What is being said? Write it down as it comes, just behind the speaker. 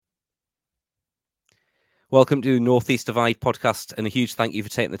Welcome to Northeast Divide podcast, and a huge thank you for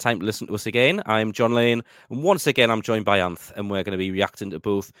taking the time to listen to us again. I'm John Lane, and once again, I'm joined by Anth, and we're going to be reacting to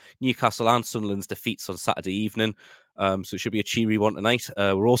both Newcastle and Sunderland's defeats on Saturday evening. So it should be a cheery one tonight.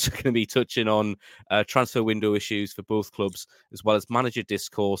 We're also going to be touching on transfer window issues for both clubs, as well as manager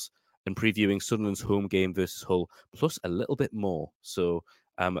discourse and previewing Sunderland's home game versus Hull, plus a little bit more. So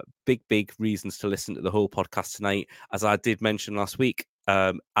big reasons to listen to the whole podcast tonight, as I did mention last week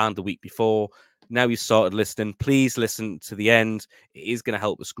and the week before. Now you've started listening, please listen to the end. It is going to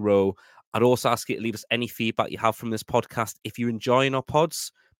help us grow. I'd also ask you to leave us any feedback you have from this podcast. If you're enjoying our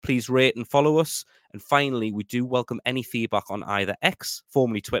pods, please rate and follow us. And finally, we do welcome any feedback on either X,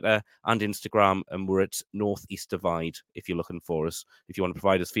 formerly Twitter, and Instagram. And we're at Northeast Divide if you're looking for us. If you want to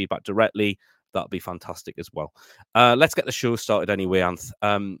provide us feedback directly, that'll be fantastic as well. Let's get the show started anyway, Anth.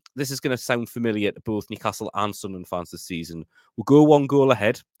 This is going to sound familiar to both Newcastle and Sunderland fans this season. We'll go one goal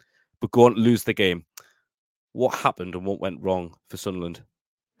ahead, but go on to lose the game. What happened and what went wrong for Sunderland?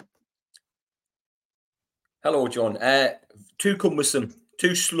 Hello, John. Too cumbersome,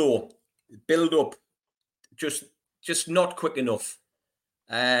 too slow, build up, just not quick enough.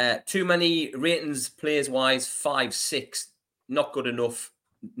 Too many ratings, players-wise, 5, 6, not good enough.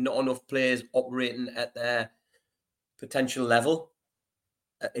 Not enough players operating at their potential level.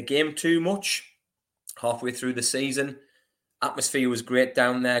 A game too much. Halfway through the season, atmosphere was great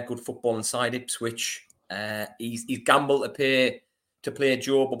down there. Good football inside Ipswich. He's gambled to play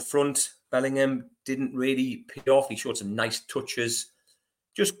Job up front. Bellingham didn't really pay off. He showed some nice touches.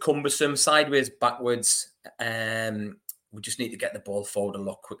 Just cumbersome, sideways, backwards. We just need to get the ball forward a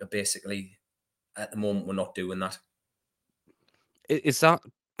lot quicker, basically. At the moment, we're not doing that. Is that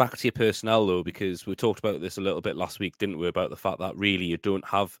back to your personnel, though? Because we talked about this a little bit last week, didn't we? About the fact that really you don't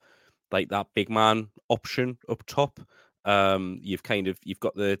have like that big man option up top. You've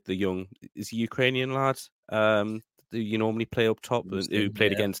got the young, is he Ukrainian lad who you normally play up top, who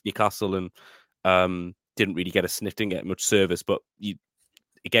played against Newcastle and didn't really get a sniff, didn't get much service. But you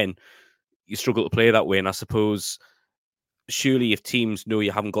struggle to play that way. And I suppose surely if teams know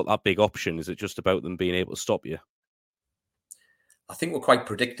you haven't got that big option, is it just about them being able to stop you? I think we're quite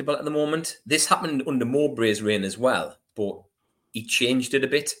predictable at the moment. This happened under Mowbray's reign as well, but he changed it a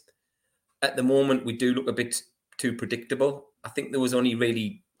bit. At the moment, we do look a bit too predictable. I think there was only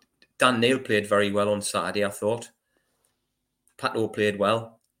really Dan Neil played very well on Saturday, I thought. Pato played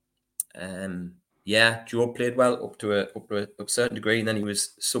well. Joe played well up to a certain degree, and then he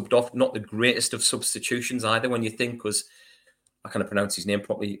was subbed off. Not the greatest of substitutions either, when you think, because I can't pronounce his name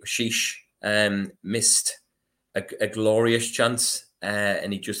properly. Ashish missed a glorious chance,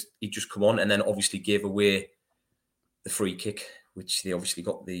 and he just come on, and then obviously gave away the free kick, which they obviously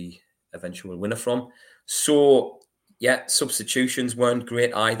got the eventual winner from. So yeah, substitutions weren't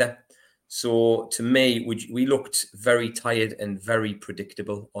great either. So to me, we looked very tired and very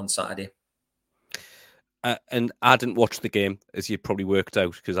predictable on Saturday. And I didn't watch the game, as you probably worked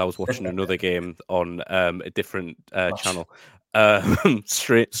out, because I was watching another game on a different channel.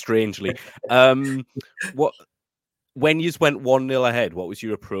 Strangely, when you went 1-0 ahead, what was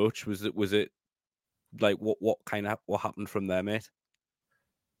your approach? Was it like what happened from there, mate?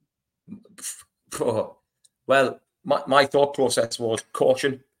 Well, my thought process was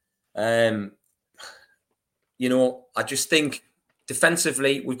caution. I just think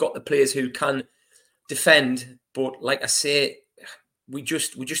defensively we've got the players who can defend, but like I say, we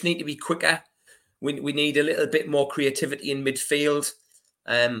just need to be quicker. We need a little bit more creativity in midfield.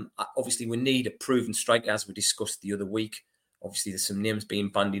 Obviously, we need a proven striker, as we discussed the other week. Obviously, there's some names being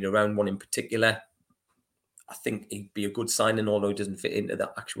bandied around, one in particular. I think he'd be a good signing, although he doesn't fit into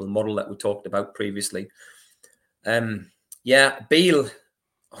the actual model that we talked about previously. Beale,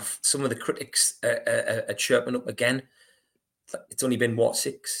 some of the critics are chirping up again. It's only been,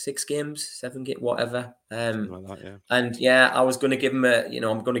 6 games, 7 games, whatever. Like that, yeah. And I was going to give him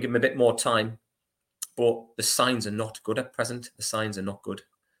I'm going to give him a bit more time. But the signs are not good at present. The signs are not good.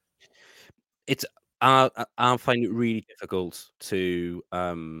 I find it really difficult to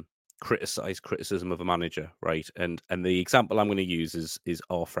criticism of a manager, right? And the example I'm going to use is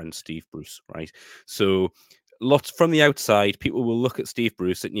our friend Steve Bruce, right? So lots from the outside, people will look at Steve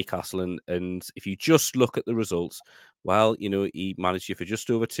Bruce at Newcastle, and if you just look at the results, well, he managed you for just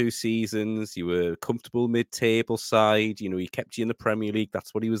over 2 seasons. You were a comfortable mid-table side. He kept you in the Premier League.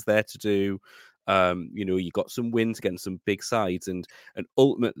 That's what he was there to do. You got some wins against some big sides, and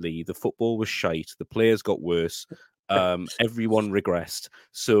ultimately the football was shite. The players got worse. Everyone regressed.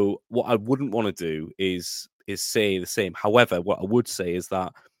 So what I wouldn't want to do is say the same. However, what I would say is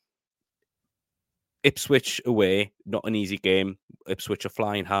that Ipswich away, not an easy game. Ipswich are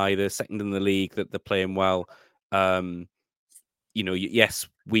flying high. They're second in the league. That they're playing well. Yes,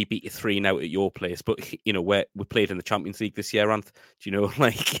 we beat you 3-0 at your place, but we played in the Champions League this year, Anth. Do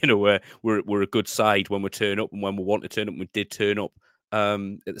you know, we're a good side when we turn up, and when we want to turn up, we did turn up at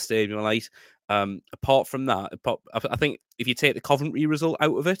the Stadium Light. Apart from that, I think if you take the Coventry result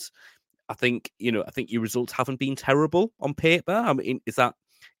out of it, I think your results haven't been terrible on paper. I mean, is that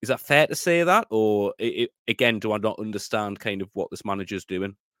fair to say that, or again, do I not understand kind of what this manager's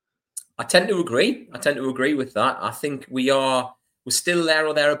doing? I tend to agree. With that. I think we're still there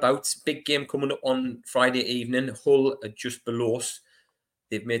or thereabouts. Big game coming up on Friday evening. Hull are just below us.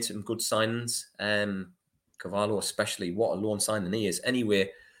 They've made some good signings. Cavallo especially, what a loan signing he is. Anyway,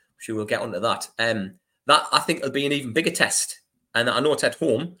 sure we'll get onto that. That I think will be an even bigger test. And I know it's at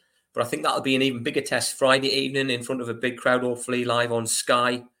home, but I think that'll be an even bigger test Friday evening in front of a big crowd, hopefully live on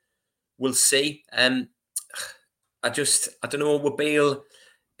Sky. We'll see. I don't know. Wabeel,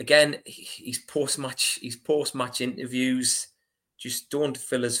 again, his post-match interviews just don't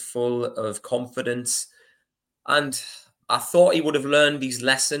fill us full of confidence. And I thought he would have learned his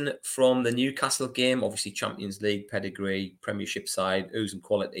lesson from the Newcastle game. Obviously, Champions League pedigree, Premiership side, oozing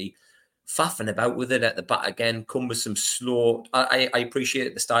quality. Faffing about with it at the back again, cumbersome, slow. I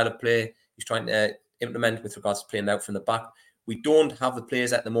appreciate the style of play he's trying to implement with regards to playing out from the back. We don't have the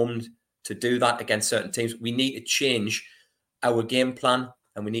players at the moment to do that against certain teams. We need to change our game plan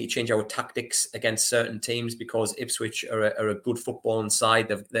and we need to change our tactics against certain teams because Ipswich are a good footballing side.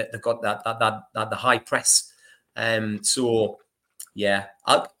 They've got that the high press. So yeah,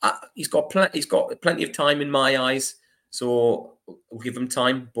 he's got plenty of time in my eyes. So we'll give him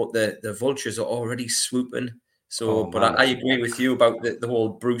time, but the vultures are already swooping. So, I agree with you about the whole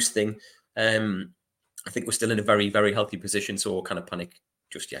Bruce thing. I think we're still in a very, very healthy position, so we'll kind of panic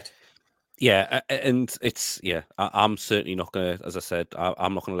just yet. Yeah, and I'm certainly not going to, as I said,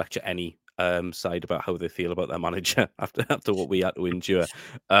 I'm not going to lecture any side about how they feel about their manager after what we had to endure.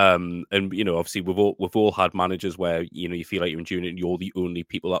 And obviously we've all had managers where you feel like you're enduring it and you're the only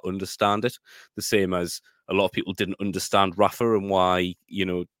people that understand it. The same as a lot of people didn't understand Rafa and why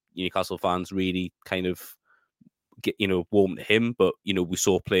Newcastle fans really kind of get warm to him. But we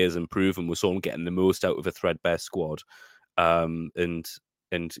saw players improve and we saw him getting the most out of a threadbare squad. And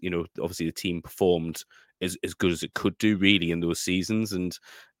obviously the team performed as good as it could do really in those seasons. And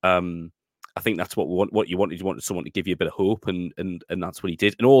I think that's what we want. What you wanted, someone to give you a bit of hope, and that's what he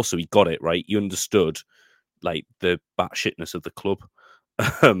did. And also he got it right. He understood like the batshitness of the club.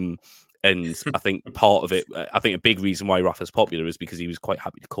 And I think part of it, I think a big reason why Rafa's popular is because he was quite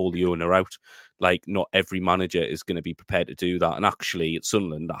happy to call the owner out. Like not every manager is going to be prepared to do that. And actually at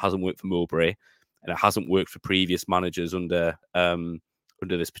Sunderland, that hasn't worked for Mowbray. And it hasn't worked for previous managers under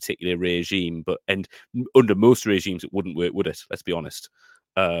this particular regime, and under most regimes it wouldn't work, would it? Let's be honest.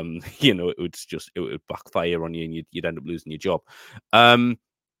 It would backfire on you, and you'd end up losing your job. I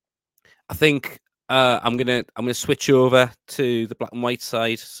think I'm gonna switch over to the black and white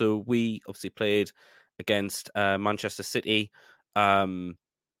side. So we obviously played against Manchester City.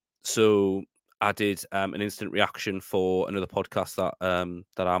 So I did an instant reaction for another podcast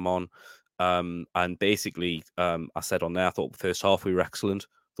that I'm on. And basically, I said on there, I thought the first half we were excellent.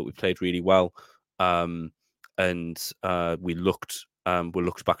 Thought we played really well, and we looked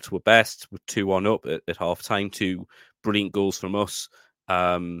back to our best. We're 2-1 up at half time. 2 brilliant goals from us,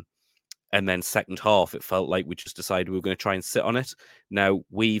 and then second half it felt like we just decided we were going to try and sit on it. Now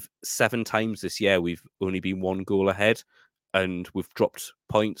we've 7 times this year we've only been 1 goal ahead, and we've dropped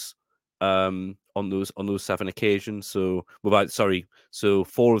points. On those 7 occasions. So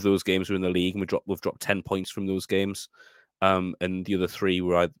 4 of those games were in the league, and we've dropped 10 points from those games. And the other 3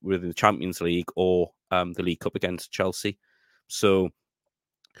 were in the Champions League or the League Cup against Chelsea. So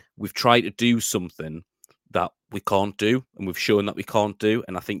we've tried to do something that we can't do, and we've shown that we can't do.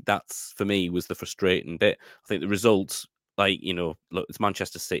 And I think that's, for me, was the frustrating bit. I think the results, look, it's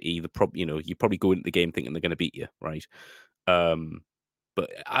Manchester City. You probably go into the game thinking they're going to beat you, right? But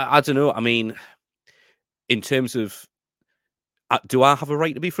I don't know. I mean, in terms of, do I have a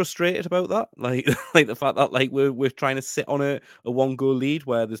right to be frustrated about that? Like the fact that we're trying to sit on a 1-goal lead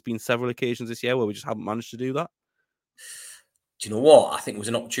where there's been several occasions this year where we just haven't managed to do that. Do you know what? I think it was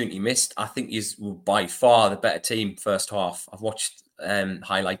an opportunity missed. I think he's by far the better team first half. I've watched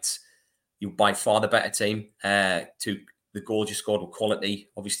highlights. You're by far the better team. To the goals you scored with quality.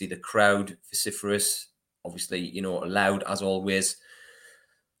 Obviously, the crowd vociferous. Obviously, loud as always.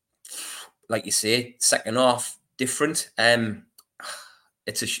 Like you say, second half different.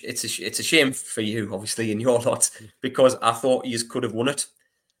 It's a shame for you, obviously, in your lot, because I thought you could have won it.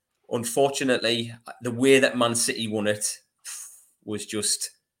 unfortunately, the way that Man City won it was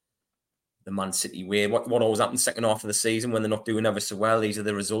just the Man City way. What always happens second half of the season when they're not doing ever so well? These are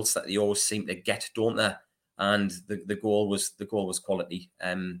the results that they always seem to get, don't they? And the goal was quality.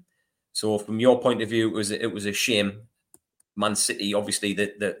 So from your point of view, it was a shame. Man City, obviously,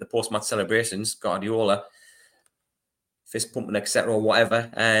 the post-match celebrations, Guardiola, fist pumping, etc., or whatever.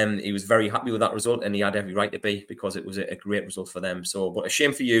 He was very happy with that result, and he had every right to be, because it was a great result for them. So, but a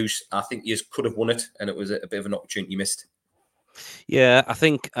shame for you. I think you could have won it, and it was a bit of an opportunity missed. Yeah, I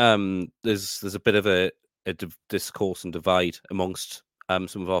think there's a bit of a discourse and divide amongst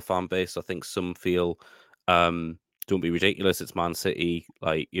some of our fan base. I think some feel don't be ridiculous, it's Man City,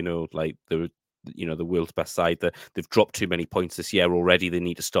 like the world's best side. They've dropped too many points this year already. They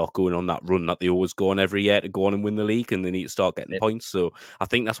need to start going on that run that they always go on every year to go on and win the league, and they need to start getting points. So I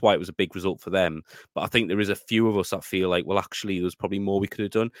think that's why it was a big result for them. But I think there is a few of us that feel like, well, actually, there's probably more we could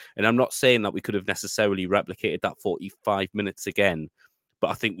have done. And I'm not saying that we could have necessarily replicated that 45 minutes again, but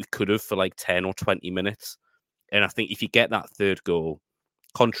I think we could have for like 10 or 20 minutes. And I think if you get that third goal,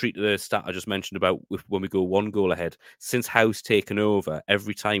 contrary to the stat I just mentioned about when we go 1 goal ahead, since Howe's taken over,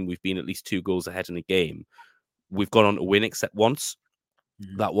 every time we've been at least 2 goals ahead in a game, we've gone on to win except once.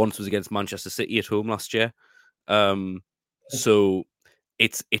 Mm-hmm. That once was against Manchester City at home last year. So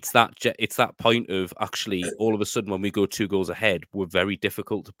it's that point of actually all of a sudden when we go 2 goals ahead, we're very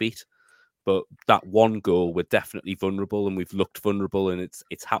difficult to beat. But that 1 goal, we're definitely vulnerable, and we've looked vulnerable, and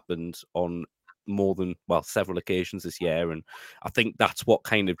it's happened on more than several occasions this year, and I think that's what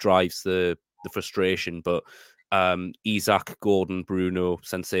kind of drives the frustration. But Isak, Gordon, Bruno,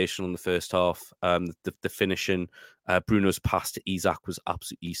 sensational in the first half. The finishing, Bruno's pass to Isak was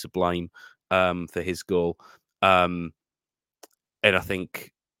absolutely sublime for his goal, and I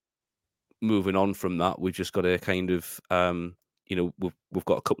think moving on from that, we've just got to kind of we've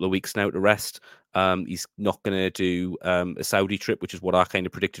got a couple of weeks now to rest. He's not going to do a Saudi trip, which is what I kind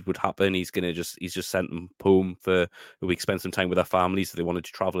of predicted would happen. He's just sent them home for a week, spend some time with their families. So they wanted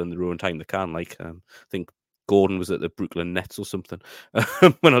to travel in their own time they can. Like I think Gordon was at the Brooklyn Nets or something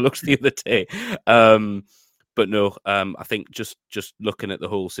when I looked the other day. But no, I think just looking at the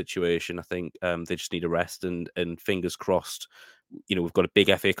whole situation, I think they just need a rest, and fingers crossed. We've got a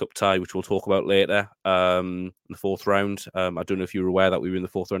big FA Cup tie, which we'll talk about later, in the 4th round. I don't know if you were aware that we were in the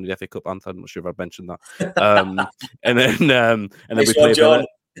 4th round of the FA Cup, Anthony. I'm not sure if I've mentioned that. And then we play Villa.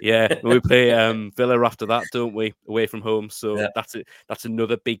 Yeah, we play Villa after that, don't we? Away from home. So that's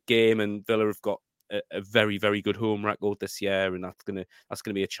another big game, and Villa have got a very, very good home record this year, and that's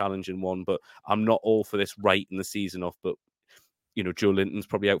gonna be a challenging one. But I'm not all for this writing the season off. But Joe Linton's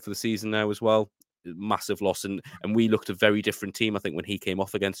probably out for the season now as well. Massive loss, and we looked a very different team, I think, when he came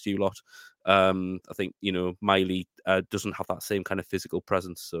off against you lot. I think Miley doesn't have that same kind of physical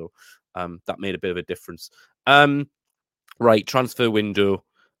presence, so that made a bit of a difference. Right, transfer window,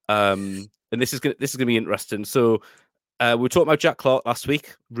 and this is gonna be interesting. So we were talking about Jack Clarke last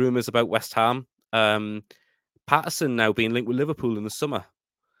week. Rumours about West Ham. Patterson now being linked with Liverpool in the summer.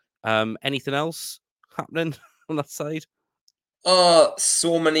 Anything else happening on that side?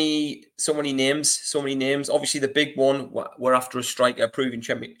 So many names. Obviously, the big one, we're after a striker, a proven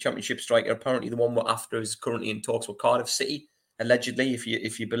championship striker. Apparently, the one we're after is currently in talks with Cardiff City, allegedly,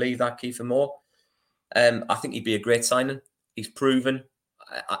 if you believe that, Kiefer Moore. I think he'd be a great signing. He's proven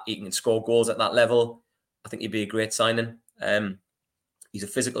he can score goals at that level. I think he'd be a great signing. He's a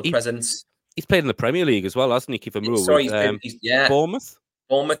physical presence. He's played in the Premier League as well, hasn't he, Kiefer Moore? Sorry, Bournemouth.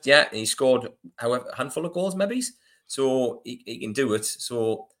 Bournemouth, yeah, and he scored a handful of goals, maybe. So he can do it.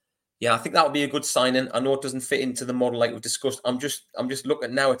 So yeah, I think that would be a good signing. I know it doesn't fit into the model like we've discussed. I'm just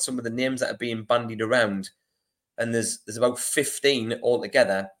looking now at some of the names that are being bandied around, and there's about 15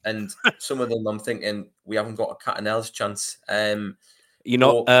 altogether, and some of them I'm thinking we haven't got a cat and owl's chance. You're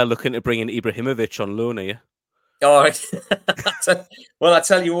not looking to bring in Ibrahimovic on loan, are you? All right. Well, I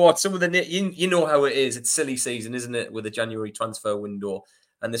tell you what, some of the you know how it is. It's silly season, isn't it, with the January transfer window,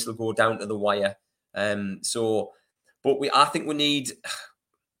 and this will go down to the wire. But I think we need.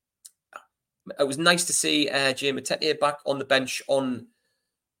 It was nice to see Jay Matete back on the bench on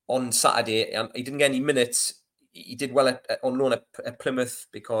Saturday. He didn't get any minutes. He did well on loan at Plymouth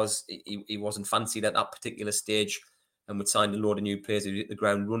because he wasn't fancied at that particular stage, and would sign a load of new players who hit the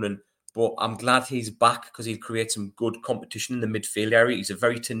ground running. But I'm glad he's back because he'd create some good competition in the midfield area. He's a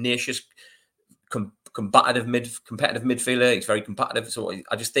very tenacious, competitive midfielder. He's very competitive. So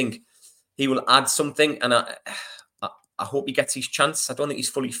I just think he will add something, and I hope he gets his chance. I don't think he's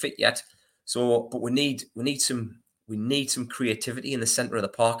fully fit yet. So, but we need some creativity in the centre of the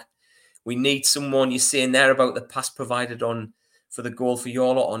park. We need someone. You're saying there about the pass provided on for the goal for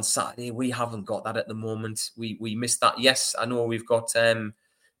your lot on Saturday. We haven't got that at the moment. We missed that. Yes, I know we've got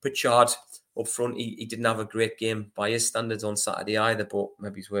Pritchard up front. He didn't have a great game by his standards on Saturday either, but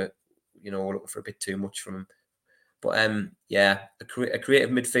maybe we're looking for a bit too much from him. But yeah, a creative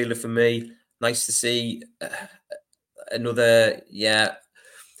midfielder for me. Nice to see another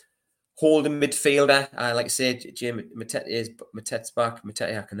holding midfielder. Like I said, Jim Mattet's back.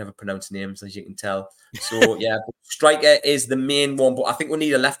 Matete, I can never pronounce names, as you can tell. So yeah, striker is the main one, but I think we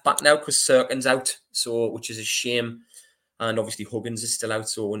need a left back now because Serkin's out, which is a shame. And obviously Huggins is still out,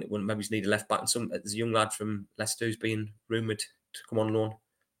 so maybe we need a left back. And there's a young lad from Leicester who's been rumoured to come on loan.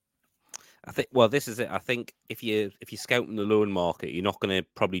 I think, well, this is it. I think if you're scouting the loan market, you're not going to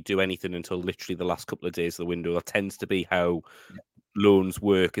probably do anything until literally the last couple of days of the window. That tends to be how loans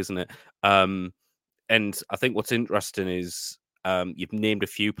work, isn't it? And I think what's interesting is you've named a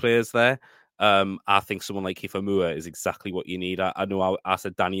few players there. I think someone like Kiefer Moore is exactly what you need. I know I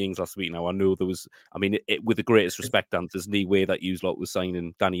said Danny Ings last week. Now I know there was, I mean, with the greatest respect, Dan, there's no way that you lot was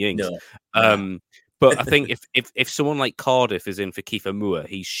signing Danny Ings. No. But I think if someone like Cardiff is in for Kiefer Moore,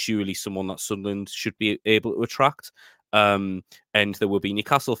 he's surely someone that Sunderland should be able to attract. And there will be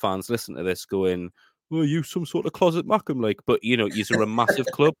Newcastle fans listening to this going, "Well, you some sort of closet Mackem, like," but you're a massive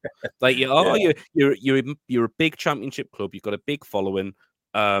club, like you are. Yeah. You're a big championship club. You've got a big following.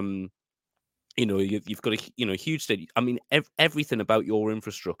 You've got a huge stadium. I mean, everything about your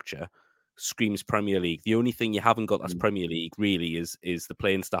infrastructure screams Premier League. The only thing you haven't got that's Premier League really is the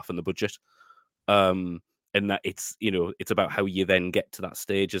playing staff and the budget. And that it's about how you then get to that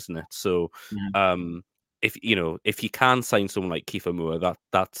stage, isn't it? So, if you can sign someone like Kiefer Moore,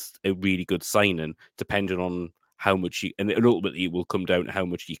 that's a really good signing, depending on how much and ultimately it will come down to how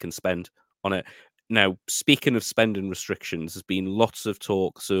much you can spend on it. Now, speaking of spending restrictions, there's been lots of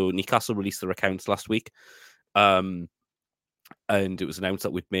talk. So Newcastle released their accounts last week, and it was announced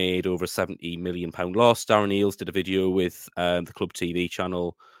that we'd made over £70 million loss. Darren Eales did a video with the Club TV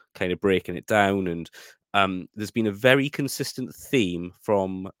channel, kind of breaking it down, and there's been a very consistent theme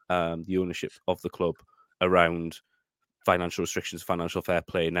from the ownership of the club around financial restrictions, financial fair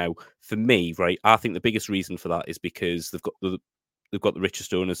play. Now, for me, right, I think the biggest reason for that is because they've got the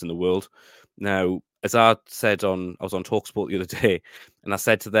richest owners in the world. Now, as I said I was on TalkSport the other day, and I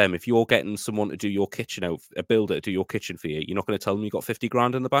said to them, if you're getting someone to do your kitchen out, a builder to do your kitchen for you, you're not going to tell them you got 50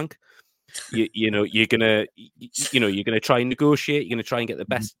 grand in the bank. You're gonna try and negotiate. You're gonna try and get the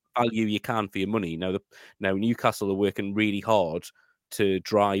best value you can for your money. Now Newcastle are working really hard to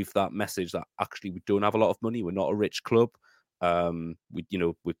drive that message that actually we don't have a lot of money. We're not a rich club. We've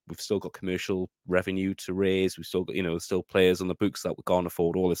still got commercial revenue to raise. We've still got still players on the books that we can't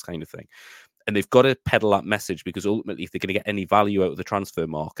afford, all this kind of thing. And they've got to peddle that message, because ultimately, if they're going to get any value out of the transfer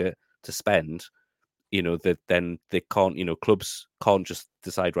market to spend, then they can't, clubs can't just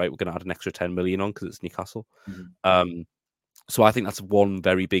decide, right, we're going to add an extra 10 million on because it's Newcastle. So I think that's one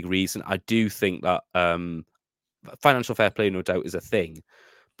very big reason. I do think that financial fair play, no doubt, is a thing,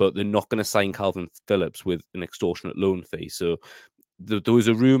 but they're not going to sign Calvin Phillips with an extortionate loan fee. So there was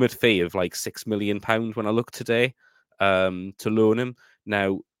a rumoured fee of like £6 million when I looked today to loan him.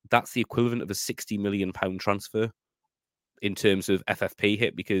 Now, that's the equivalent of a £60 million transfer in terms of FFP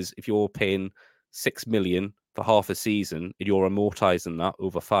hit, because if you're paying £6 million for half a season and you're amortizing that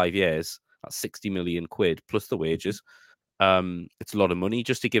over 5 years, that's 60 million quid plus the wages. It's a lot of money.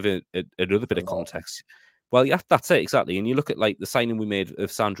 Just to give another bit of context. Well, yeah, that's it, exactly. And you look at like the signing we made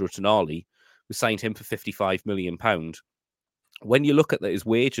of Sandro Tonali, we signed him for £55 million. When you look at his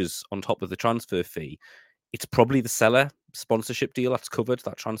wages on top of the transfer fee, it's probably the seller sponsorship deal that's covered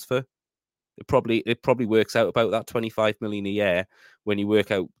that transfer. It probably works out about that 25 million a year when you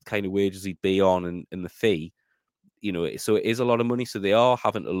work out kind of wages he'd be on and the fee. So it is a lot of money. So they are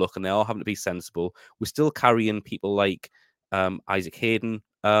having to look, and they are having to be sensible. We're still carrying people like Isaac Hayden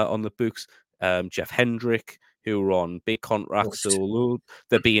on the books, Jeff Hendrick, who are on big contracts. So although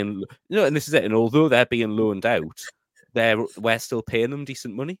they're being, and this is it, and although they're being loaned out, we're still paying them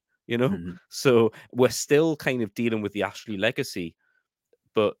decent money. So we're still kind of dealing with the Ashley legacy.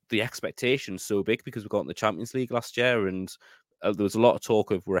 But the expectation's so big because we got in the Champions League last year, and there was a lot of talk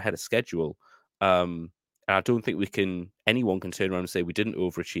of we're ahead of schedule. And I don't think anyone can turn around and say we didn't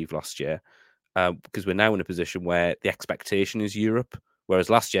overachieve last year, because we're now in a position where the expectation is Europe, whereas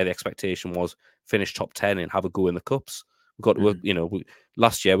last year the expectation was finish top 10 and have a go in the cups. We got to,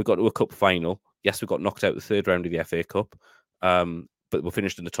 last year we got to a cup final. Yes, we got knocked out the third round of the FA Cup, but we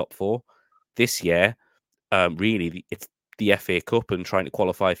finished in the top 4. This year, really, it's the FA Cup and trying to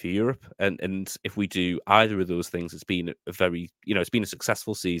qualify for Europe. And if we do either of those things, it's been it's been a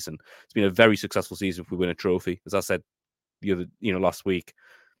successful season. It's been a very successful season if we win a trophy. As I said last week.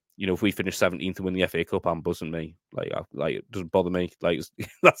 If we finish 17th and win the FA Cup, I'm buzzing me. Like it doesn't bother me. Like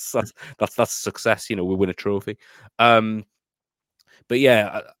that's success. We win a trophy. But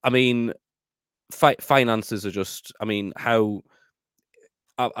yeah, I mean, finances are just. I mean, how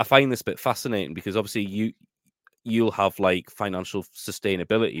I find this bit fascinating because obviously you'll have like financial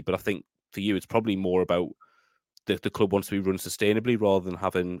sustainability, but I think for you it's probably more about the club wants to be run sustainably rather than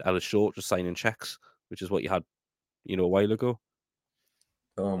having Ellis Short just signing checks, which is what you had, a while ago.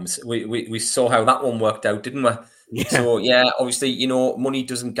 We saw how that one worked out, didn't we? Yeah. So obviously, money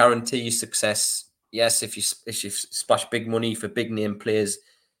doesn't guarantee you success. Yes, if you splash big money for big name players,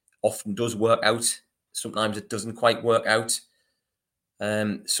 often does work out. Sometimes it doesn't quite work out.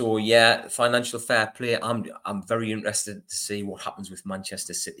 Financial fair play. I'm very interested to see what happens with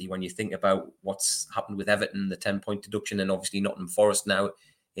Manchester City when you think about what's happened with Everton, the 10-point deduction, and obviously Nottingham Forest now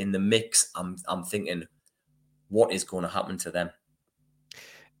in the mix. I'm thinking, what is going to happen to them?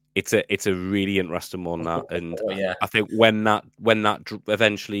 It's a really interesting one, that, and yeah. I think when that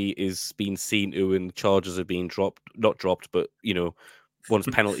eventually is being seen to and charges are being not dropped, but once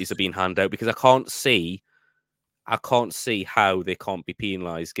penalties are being handed out, because I can't see how they can't be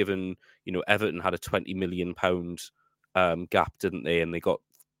penalised, given Everton had a £20 million gap, didn't they? And they got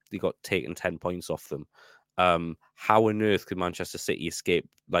taken 10 points off them. How on earth could Manchester City escape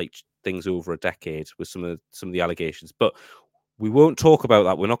like things over a decade with some of the allegations? But we won't talk about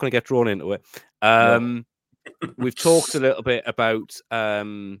that. We're not going to get drawn into it. No. We've talked a little bit about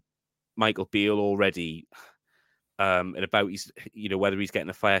Michael Beale already. And about whether he's getting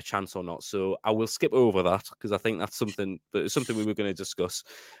a fair chance or not. So I will skip over that because I think that's something we were going to discuss.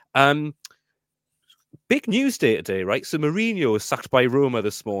 Big news day today, right? So Mourinho was sacked by Roma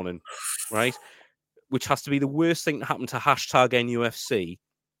this morning, right? Which has to be the worst thing to happen to #NUFC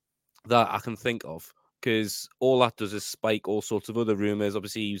that I can think of, because all that does is spike all sorts of other rumours.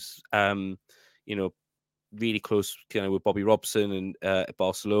 Obviously, he's really close with Bobby Robson and at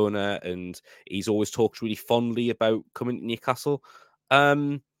Barcelona, and he's always talked really fondly about coming to Newcastle.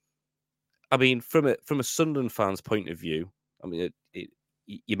 I mean, from a Sunderland fan's point of view, I mean,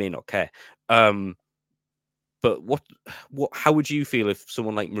 you may not care, but how would you feel if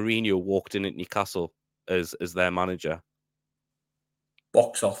someone like Mourinho walked in at Newcastle as their manager?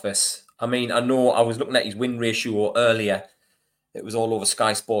 Box office. I mean, I know I was looking at his win ratio earlier. It was all over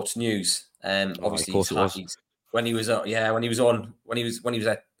Sky Sports News. Obviously, of course when he was at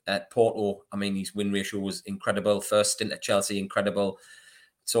Porto, I mean, his win ratio was incredible. First stint at Chelsea, incredible.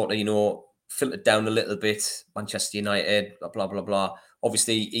 Sort of, filtered down a little bit. Manchester United, blah blah blah blah.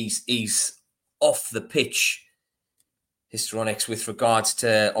 Obviously, he's off the pitch. Histrionics with regards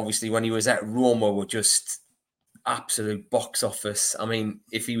to obviously when he was at Roma were just absolute box office. I mean,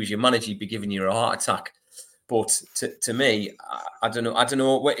 if he was your manager, he'd be giving you a heart attack. But to me, I don't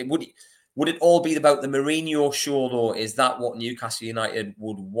know. Would it all be about the Mourinho show, though? Is that what Newcastle United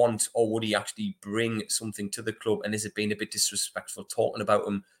would want, or would he actually bring something to the club? And is it being a bit disrespectful talking about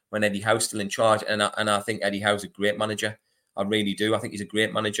him when Eddie Howe's still in charge? And I think Eddie Howe's a great manager. I really do. I think he's a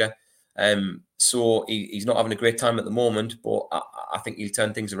great manager. So he's not having a great time at the moment, but I think he'll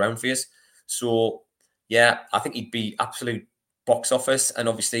turn things around for us. So yeah, I think he'd be absolute box office, and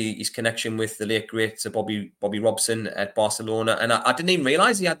obviously his connection with the late great Bobby Robson at Barcelona. And I didn't even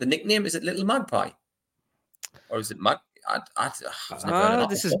realise he had the nickname. Is it Little Magpie, or is it Mag? I've never heard of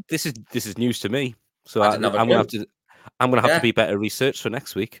that. This is news to me. So I'm gonna have to be better research for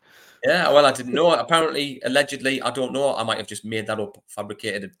next week. Yeah, well, I didn't know. Apparently, allegedly, I don't know. I might have just made that up,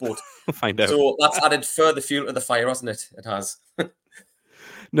 fabricated it, but we'll find out. So that's added further fuel to the fire, hasn't it? It has.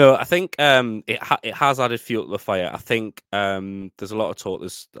 No, I think it has added fuel to the fire. I think there's a lot of talk.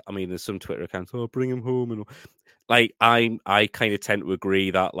 There's some Twitter accounts, bring him home, and like I kind of tend to agree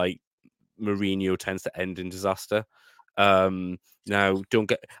that like Mourinho tends to end in disaster. Now,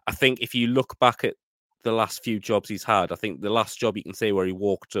 I think if you look back at the last few jobs he's had, I think the last job you can say where he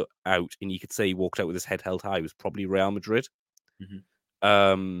walked out, and you could say he walked out with his head held high, was probably Real Madrid.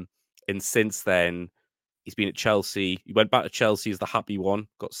 Mm-hmm. And since then, he's been at Chelsea. He went back to Chelsea as the happy one,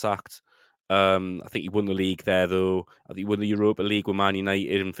 got sacked. I think he won the league there, though. I think he won the Europa League with Man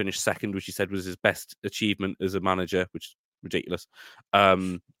United and finished second, which he said was his best achievement as a manager, which is ridiculous.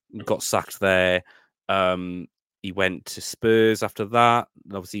 Got sacked there. He went to Spurs after that.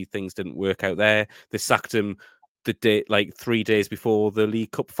 And obviously, things didn't work out there. They sacked him 3 days before the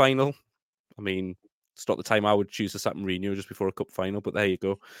League Cup final. I mean, it's not the time I would choose to sack Mourinho just before a cup final, but there you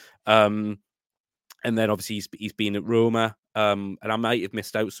go. And then obviously he's been at Roma, and I might have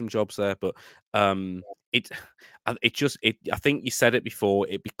missed out some jobs there, but I think you said it before.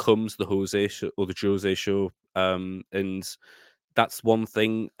 It becomes the Jose show, or the Jose show And that's one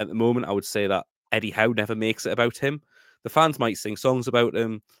thing at the moment. I would say that Eddie Howe never makes it about him. The fans might sing songs about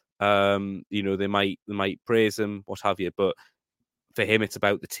him. They might praise him, what have you. But for him, it's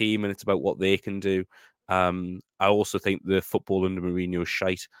about the team and it's about what they can do. I also think the football under Mourinho is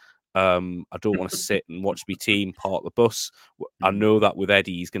shite. I don't want to sit and watch my team park the bus. I know that with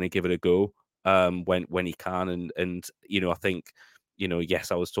Eddie, he's going to give it a go when he can. And I think,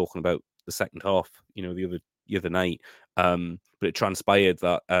 yes, I was talking about the second half, the other night. But it transpired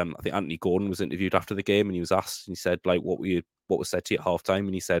that I think Anthony Gordon was interviewed after the game and he was asked and he said, like, what was said to you at half time?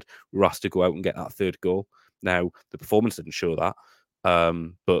 And he said, we were asked to go out and get that third goal. Now, the performance didn't show that.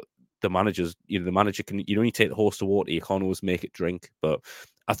 But the manager can, you take the horse to water, you can't always make it drink. But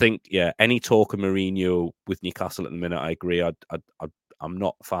I think, any talk of Mourinho with Newcastle at the minute, I agree. I'm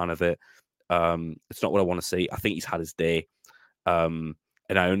not a fan of it. It's not what I want to see. I think he's had his day. And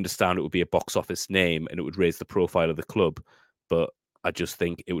I understand it would be a box office name and it would raise the profile of the club, but I just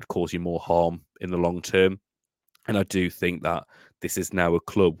think it would cause you more harm in the long term. And I do think that this is now a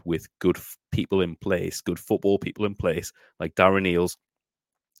club with good people in place, good football people in place, like Darren Eales,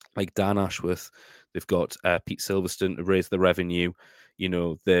 like Dan Ashworth. They've got Pete Silverstone to raise the revenue.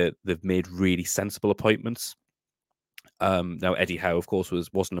 They've made really sensible appointments. Now, Eddie Howe, of course,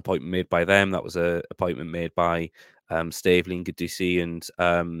 wasn't an appointment made by them. That was an appointment made by Staveley and Gadussi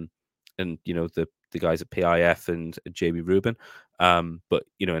and the guys at PIF and JB Rubin. But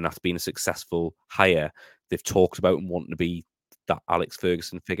and that's been a successful hire. They've talked about and wanting to be that Alex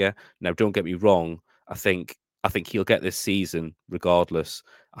Ferguson figure. Now, don't get me wrong. I think he'll get this season regardless.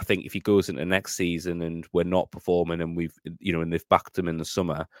 I think if he goes into next season and we're not performing and and they've backed him in the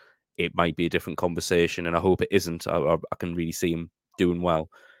summer, it might be a different conversation, and I hope it isn't. I can really see him doing well.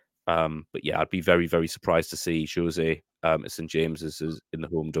 But yeah, I'd be very, very surprised to see Jose at St James's in the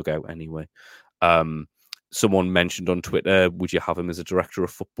home dugout anyway. Someone mentioned on Twitter, would you have him as a director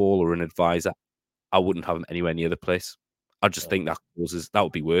of football or an advisor? I wouldn't have him anywhere near the place. I just think that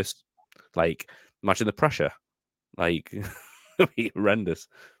would be worse. Like, imagine the pressure. Like, it'd be horrendous.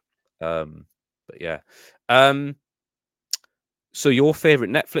 But yeah. So your favorite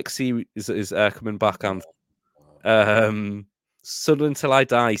Netflix series is coming back, and Sunderland Till I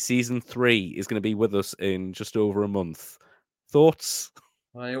Die season 3 is going to be with us in just over a month. Thoughts?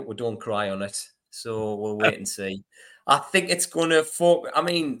 I hope we don't cry on it. So we'll wait and see. I think it's going to. I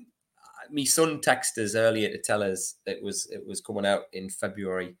mean, my son texted us earlier to tell us it was coming out in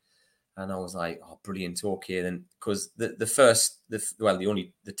February, and I was like, "Oh, brilliant! Okay, then," because the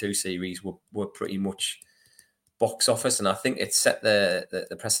two series were pretty much box office, and I think it set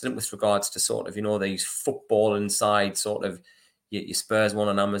the precedent with regards to sort of these football inside sort of your Spurs one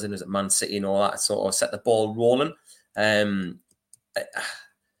on Amazon, is it Man City and all that, sort of set the ball rolling.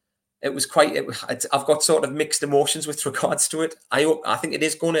 It was I've got sort of mixed emotions with regards to it. I think it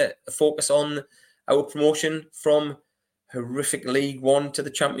is going to focus on our promotion from horrific League One to the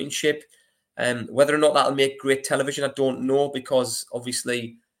Championship. Whether or not that'll make great television, I don't know, because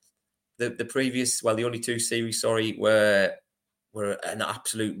obviously the previous, the only two series, were an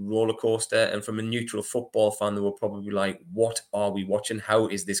absolute roller coaster. And from a neutral football fan, they were probably like, "What are we watching? How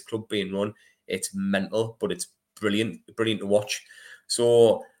is this club being run? It's mental, but it's brilliant to watch."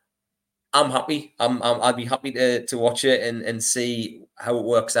 So I'm happy. I'd be happy to watch it and see how it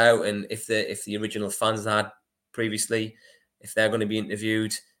works out, and if the original fans had previously, if they're going to be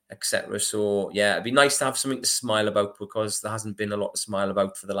interviewed, etc. So yeah, it'd be nice to have something to smile about, because there hasn't been a lot to smile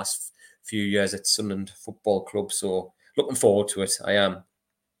about for the last few years at Sunderland Football Club. So looking forward to it. I am.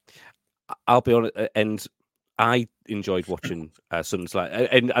 I'll be honest, and I enjoyed watching Sunderland.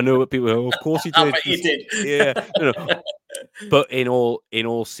 And I know what people. Oh, of course you did. You did. Yeah. No. But in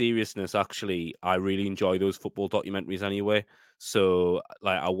all seriousness, actually, I really enjoy those football documentaries anyway. So,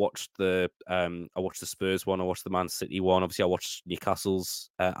 like, I watched the Spurs one, I watched the Man City one. Obviously, I watched Newcastle's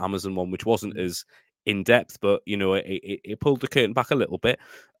Amazon one, which wasn't as in depth, but it pulled the curtain back a little bit.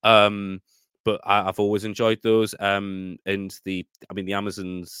 But I've always enjoyed those. And the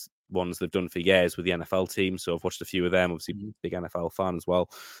Amazon's ones they've done for years with the NFL team. So I've watched a few of them. Obviously, big NFL fan as well.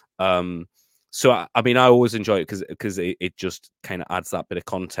 So I always enjoy it because it just kind of adds that bit of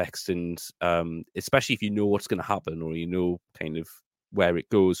context, and especially if you know what's going to happen, or kind of where it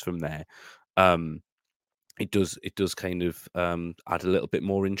goes from there. It does kind of add a little bit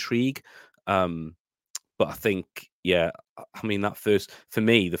more intrigue. But I think, that for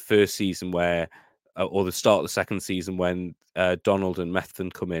me, the first season where or the start of the second season when Donald and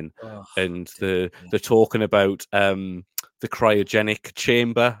Methven come in, Oh, and they're talking about the cryogenic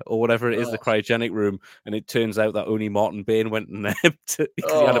chamber or whatever it is, the cryogenic room, and it turns out that only Martin Bain went in there because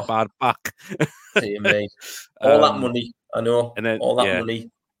he had a bad back. Dear me. All that money, I know. And then all that money.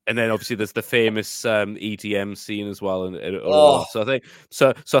 And then obviously there's the famous EDM scene as well, and all that. So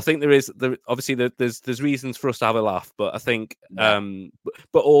I think I think there's reasons for us to have a laugh, but I think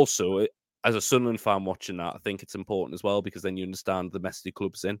but also as a Sunderland fan watching that, I think it's important as well, because then you understand the mess the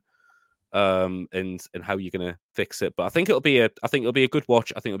club's in, and how you're going to fix it. But I think it'll be a good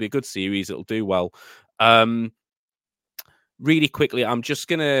watch. I think it'll be a good series. It'll do well. Really quickly, I'm just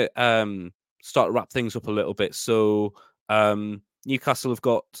going to start to wrap things up a little bit. So Newcastle have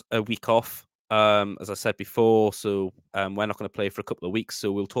got a week off, as I said before. So we're not going to play for a couple of weeks.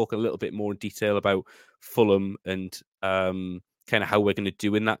 So we'll talk a little bit more in detail about Fulham and kind of how we're going to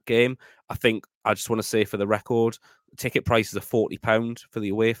do in that game. I think I just want to say for the record, ticket prices are £40 for the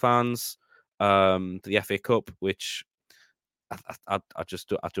away fans, the FA Cup, which I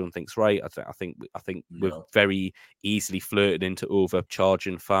don't think it's right. I think we're very easily flirted into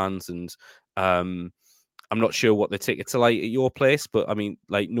overcharging fans, and I'm not sure what the tickets are like at your place, but I mean,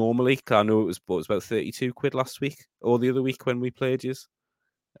 like normally, I know it was about £32 last week or the other week when we played you.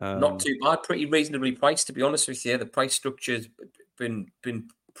 Not too bad, pretty reasonably priced, to be honest with you. The price structure's been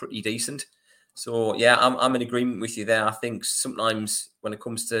pretty decent. So yeah, I'm in agreement with you there. I think sometimes when it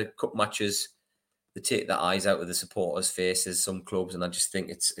comes to cup matches, they take the eyes out of the supporters' faces, some clubs, and I just think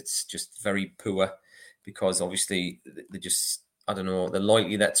it's just very poor, because obviously they just, I don't know, the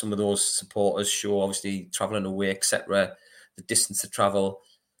loyalty that some of those supporters show, obviously travelling away, etc., the distance to travel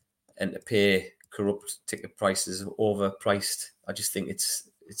and to pay corrupt ticket prices, overpriced. I just think it's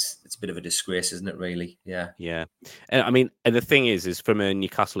a bit of a disgrace, isn't it, really? Yeah. And I mean, and the thing is from a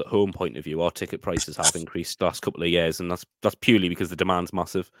Newcastle at home point of view, our ticket prices have increased the last couple of years, and that's purely because the demand's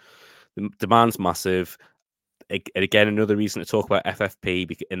massive. The demand's massive. Again, another reason to talk about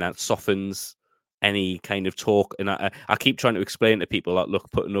FFP, and that softens any kind of talk. And I keep trying to explain to people that, look,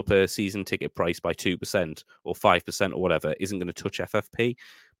 putting up a season ticket price by 2% or 5% or whatever isn't going to touch FFP.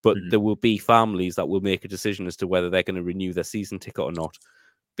 But there will be families that will make a decision as to whether they're going to renew their season ticket or not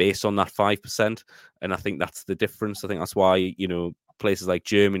based on that 5%. And I think that's the difference. I think that's why, places like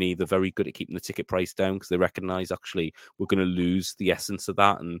Germany, they're very good at keeping the ticket price down, because they recognize actually we're going to lose the essence of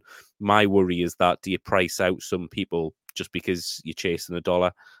that. And my worry is that, do you price out some people just because you're chasing a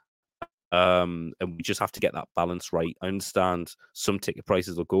dollar? And we just have to get that balance right. I understand some ticket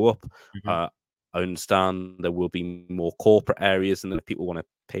prices will go up. I understand there will be more corporate areas, and if people want to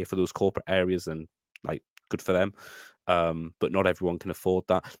pay for those corporate areas, then like, good for them. But not everyone can afford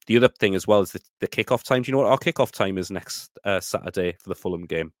that. The other thing as well is the kickoff time. Do you know what our kickoff time is next Saturday for the Fulham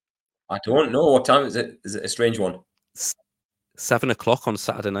game? I don't know. What time is it? Is it a strange one? 7:00 on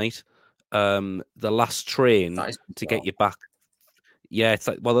Saturday night. The last train to get you back. Yeah, it's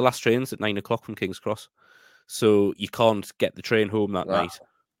like, well, the last train's at 9:00 from King's Cross, so you can't get the train home that night.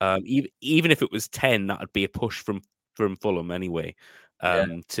 Even if it was 10, that would be a push from Fulham anyway.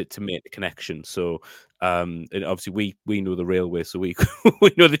 To make the connection. So and obviously we know the railway, so we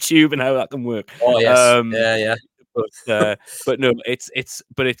we know the tube and how that can work. Oh yes, yeah. But no, it's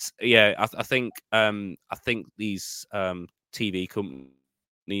yeah. I think these TV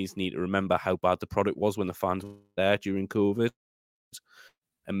companies need to remember how bad the product was when the fans were there during COVID,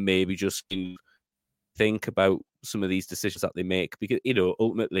 and maybe just think about some of these decisions that they make, because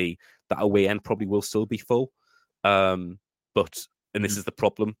ultimately that away end probably will still be full. But and this is the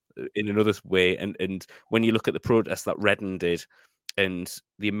problem in another way. And when you look at the protest that Reading did, and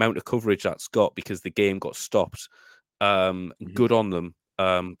the amount of coverage that's got because the game got stopped, good on them,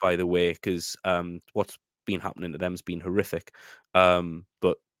 by the way, because what's been happening to them has been horrific.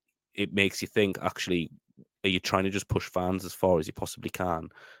 But it makes you think, actually, are you trying to just push fans as far as you possibly can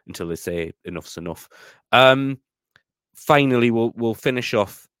until they say enough's enough? Finally, we'll finish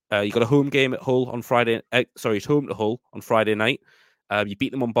off. You got a home game at Hull on Friday. It's home to Hull on Friday night. You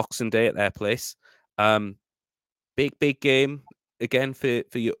beat them on Boxing Day at their place. Big game again for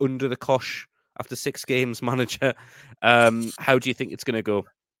you under the cosh after 6 games manager. How do you think it's going to go?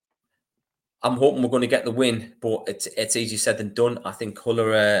 I'm hoping we're going to get the win, but it's easier said than done. I think Hull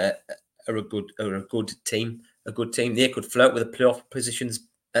are a good team. A good team. They could flirt with the playoff positions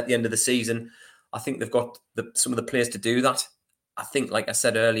at the end of the season. I think they've got some of the players to do that. I think, like I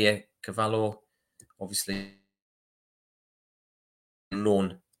said earlier, Cavallo, obviously,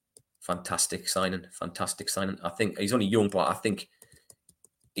 loan, fantastic signing. I think he's only young, but I think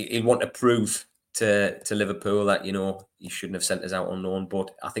he'll want to prove to Liverpool that, you know, he shouldn't have sent us out on loan,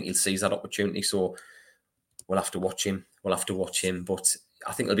 but I think he'll seize that opportunity. So we'll have to watch him. But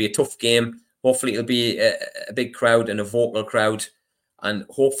I think it'll be a tough game. Hopefully it'll be a big crowd and a vocal crowd, and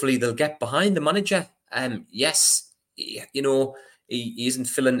hopefully they'll get behind the manager. Yes, you know, he isn't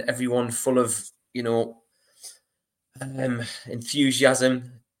filling everyone full of, you know,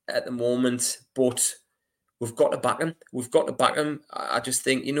 enthusiasm at the moment, but we've got to back him. I just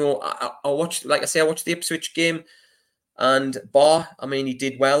think, you know, I watched, like I say, I watched the Ipswich game, and Barr, I mean, he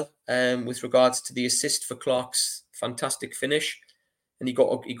did well with regards to the assist for Clark's fantastic finish, and he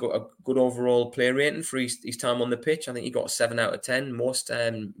got a good overall player rating for his time on the pitch. I think he got a 7 out of 10, most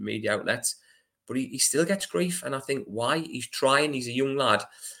media outlets, but he still gets grief, and I think why? He's trying, he's a young lad.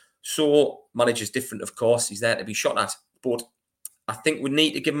 So manager's different, of course. He's there to be shot at, but I think we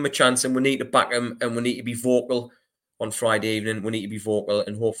need to give him a chance, and we need to back him, and we need to be vocal on Friday evening. We need to be vocal,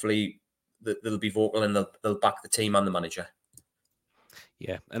 and hopefully they'll be vocal and they'll back the team and the manager.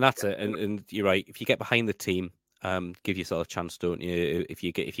 Yeah, and that's it. And you're right. If you get behind the team, give yourself a chance, don't you? If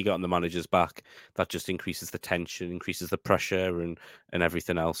you get on the manager's back, that just increases the tension, increases the pressure, and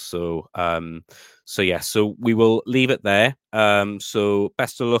everything else. So so we will leave it there. So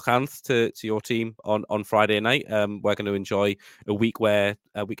best of luck, Anth, to your team on Friday night. We're going to enjoy a week where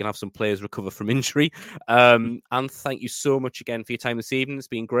we can have some players recover from injury. Anth, thank you so much again for your time this evening. It's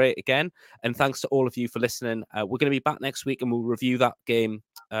been great again, and thanks to all of you for listening. We're going to be back next week, and we'll review that game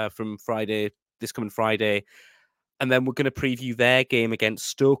from this coming Friday. And then we're going to preview their game against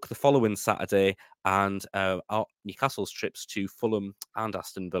Stoke the following Saturday, and our Newcastle's trips to Fulham and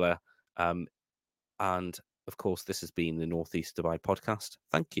Aston Villa. And of course, this has been the Northeast Divide podcast.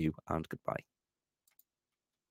 Thank you and goodbye.